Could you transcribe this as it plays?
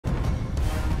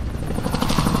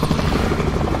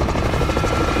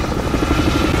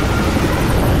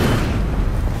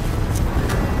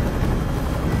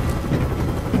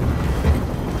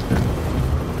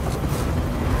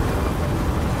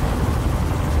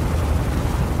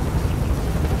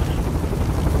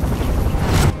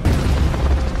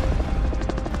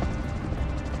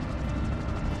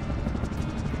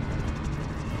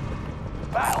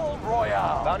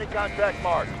Contract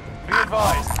marked. Be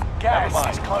advised, gas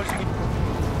is closing in.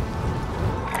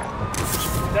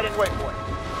 Setting waypoint.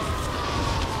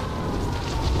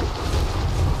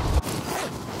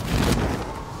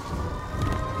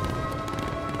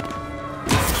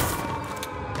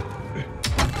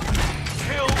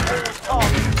 Kill all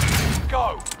targets.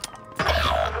 Go.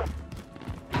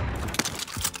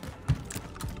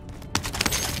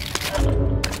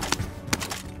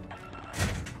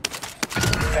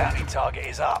 Bounty target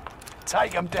is up.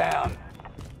 Take them down.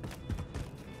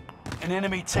 An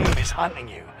enemy team is hunting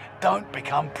you. Don't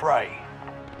become prey.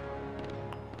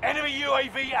 Enemy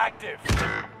UAV active.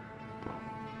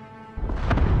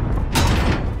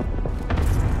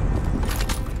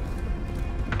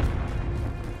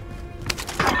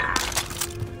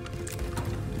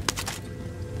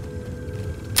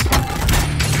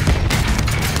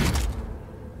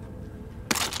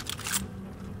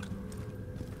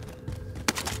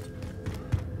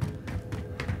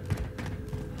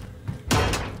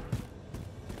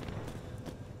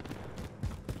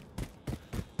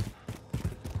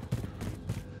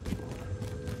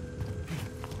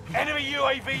 Enemy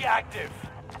UAV active.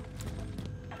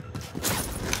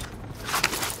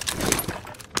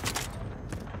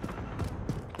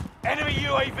 Enemy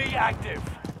UAV active.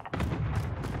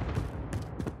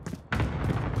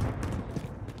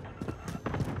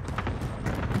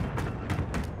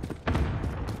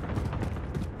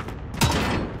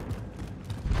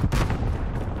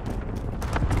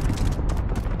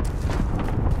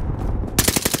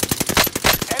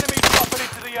 Enemy dropping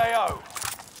into the AO.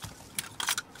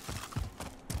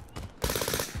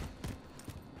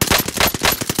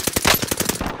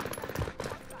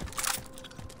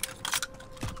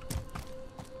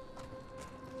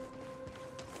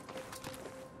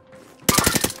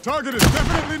 Target is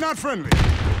definitely not friendly.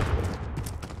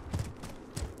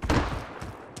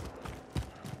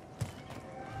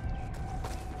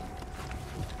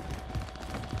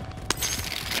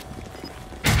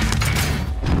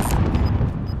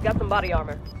 Got some body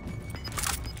armor.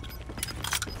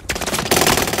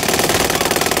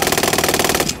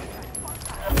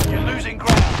 You're losing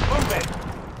ground. Move it.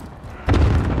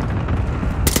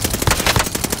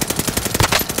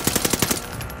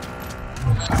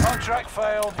 Contract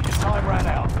failed. Your time ran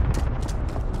out.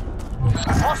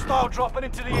 Hostile dropping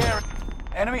into the area.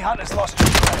 Enemy hunters lost your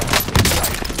trail.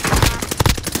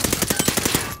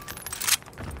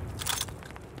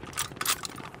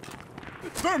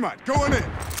 Thermite going in.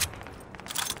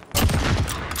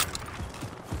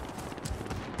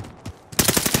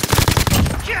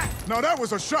 Now that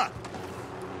was a shot.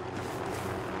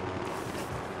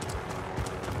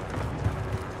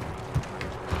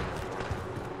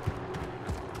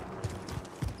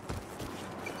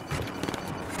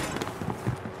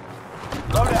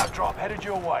 Loadout drop headed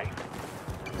your way.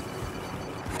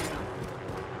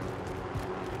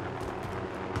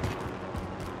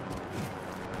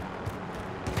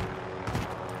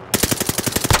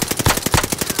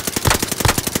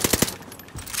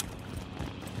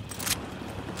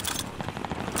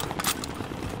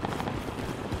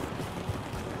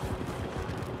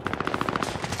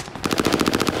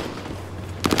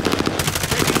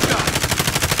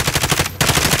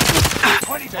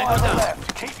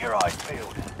 Left. Keep your eyes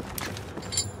peeled.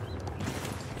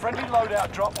 Friendly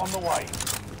loadout drop on the way.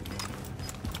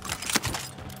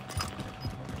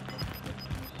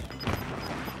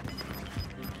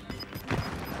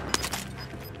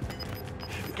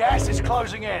 Gas is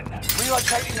closing in.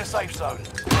 Relocating the safe zone.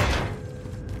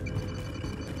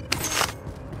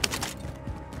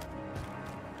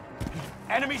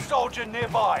 Enemy soldier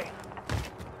nearby.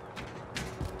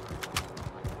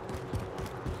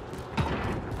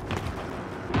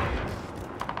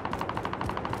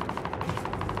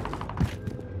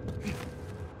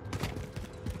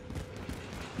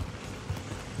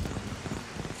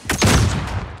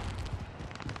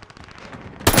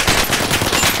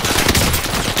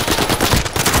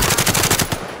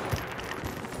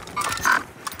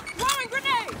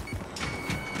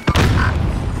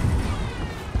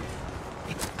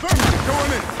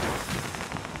 Going in.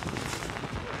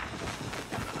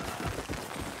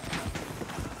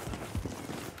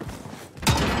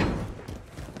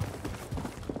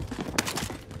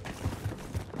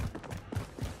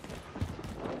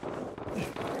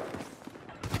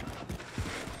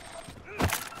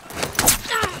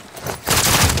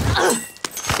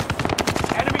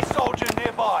 Enemy soldier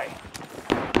nearby.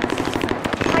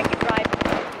 I can drive.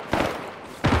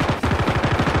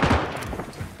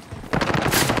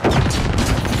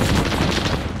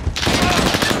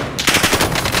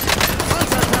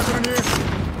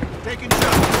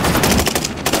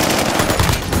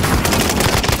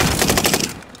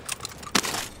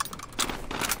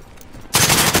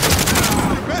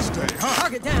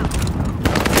 Target down.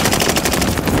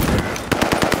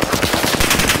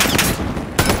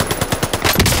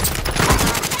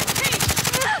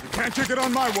 Can't kick it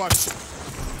on my watch.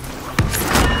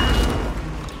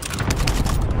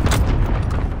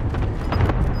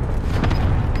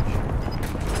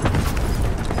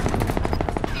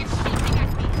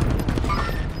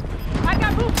 I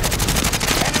got movement.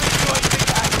 Enemy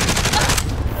UAV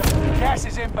active. Gas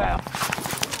is inbound.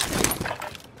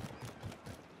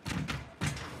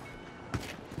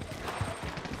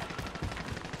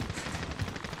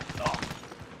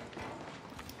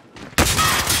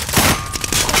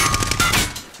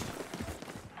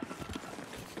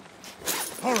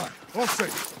 All right, all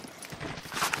safe.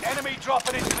 Enemy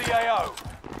dropping into the AO.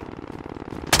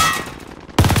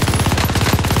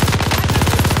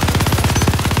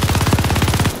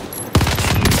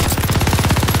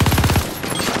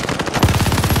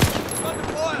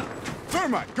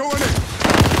 Thermite, going in.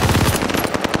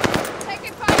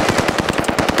 Taking fire.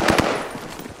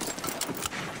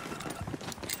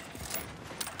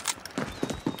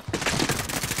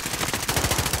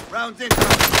 Rounds in.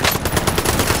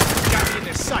 Got me in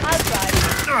this sight.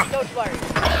 Outside. Don't worry.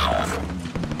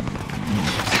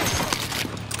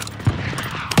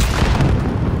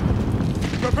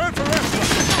 Prepare for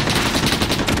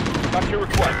airstrike. Got your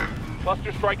request.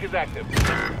 Cluster strike is active.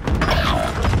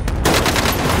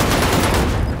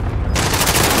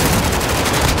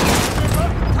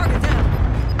 Target down.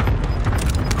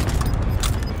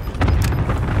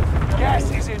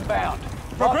 Gas is inbound.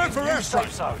 Prepare Marking for new airstrike.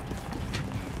 safe zone.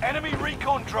 Enemy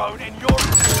recon drone in your...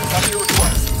 Got your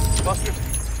request. Cluster...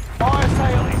 Fire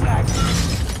sale is active.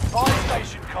 Fire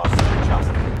station costs are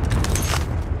adjusted.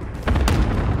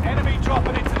 Enemy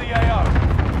dropping into the AO.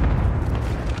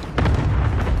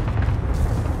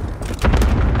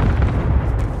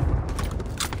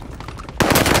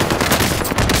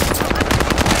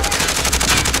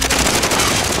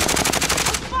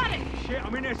 Shit,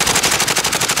 I'm in this.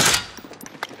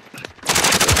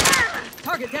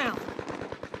 Target down.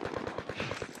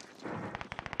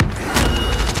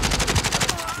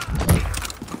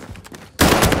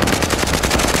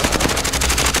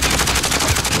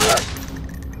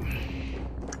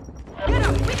 Get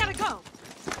up. We gotta go.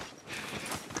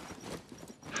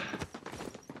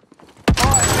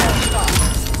 Fire sale done.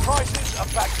 Prices are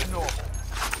back to normal.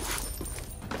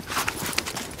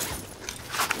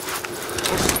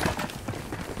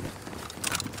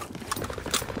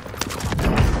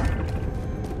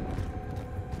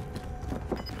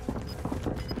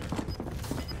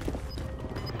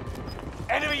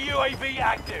 Enemy UAV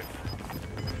active.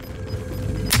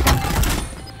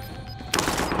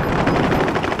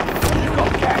 You've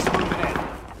got gas moving in.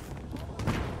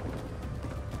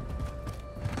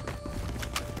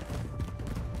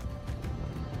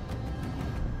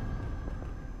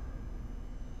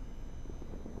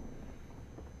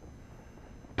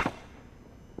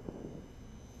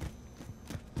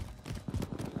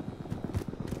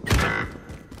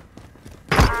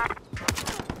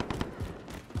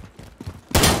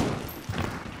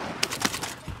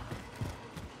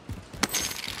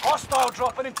 Hostile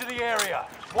dropping into the area.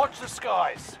 Watch the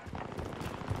skies.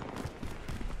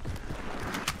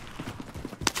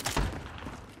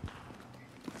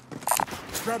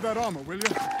 Grab that armor, will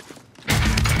you?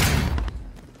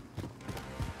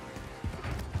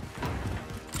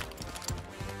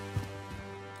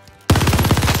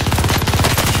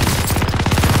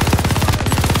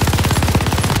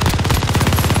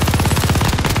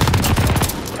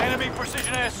 Enemy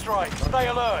precision airstrike. Stay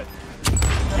alert.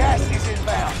 Gas is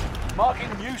inbound. Marking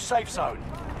new safe zone.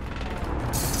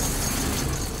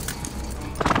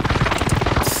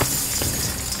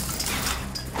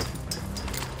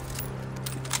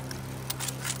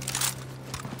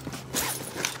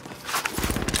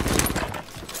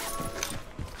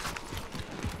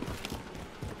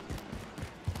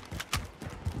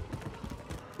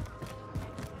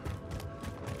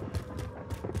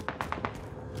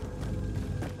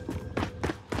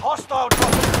 Hostile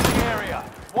dropping into the area.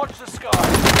 Watch the skies.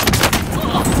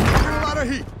 Get a lot of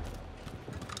heat.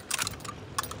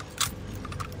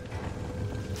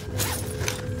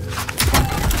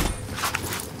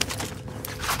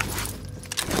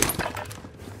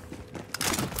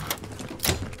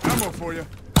 Ammo for you.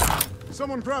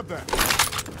 Someone grab that.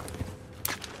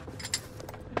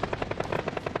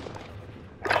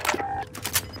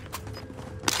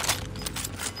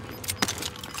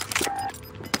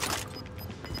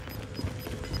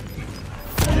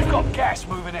 You've got gas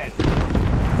moving in.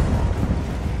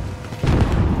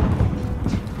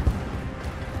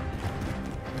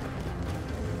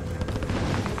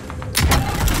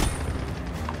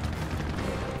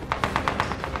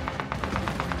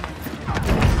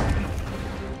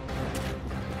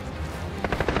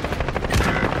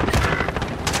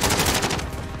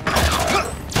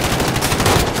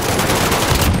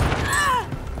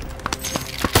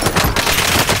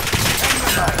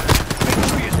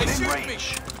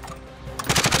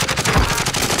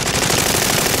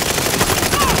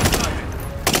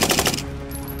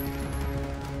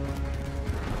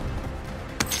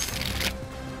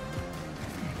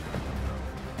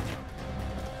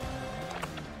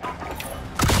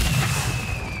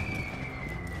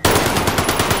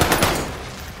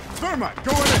 Thermite,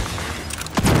 going in.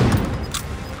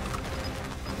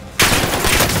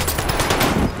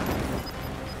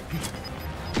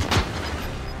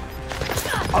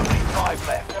 Only 5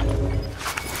 left.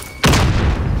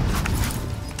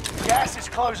 Gas is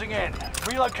closing in.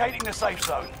 Relocating the safe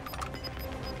zone.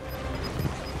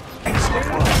 Excellent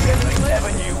work. They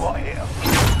never knew what hit 'em.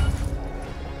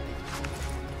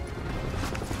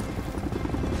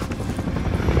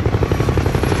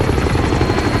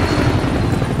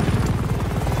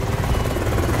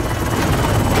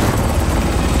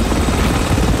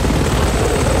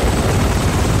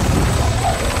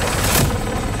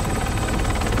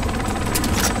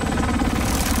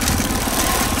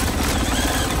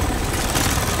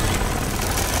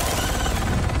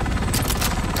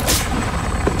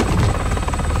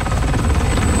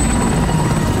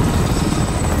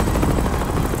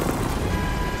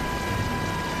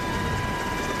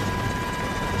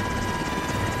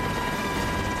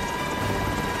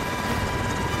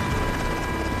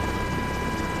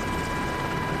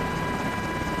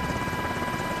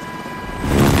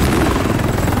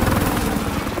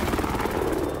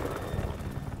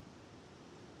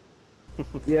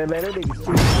 Yeah, man, that nigga's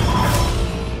cheap.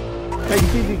 Take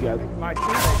it easy, guys. My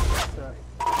teammates.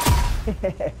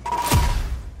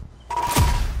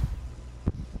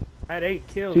 I had 8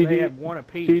 kills. They had 1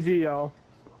 apiece. GG, y'all.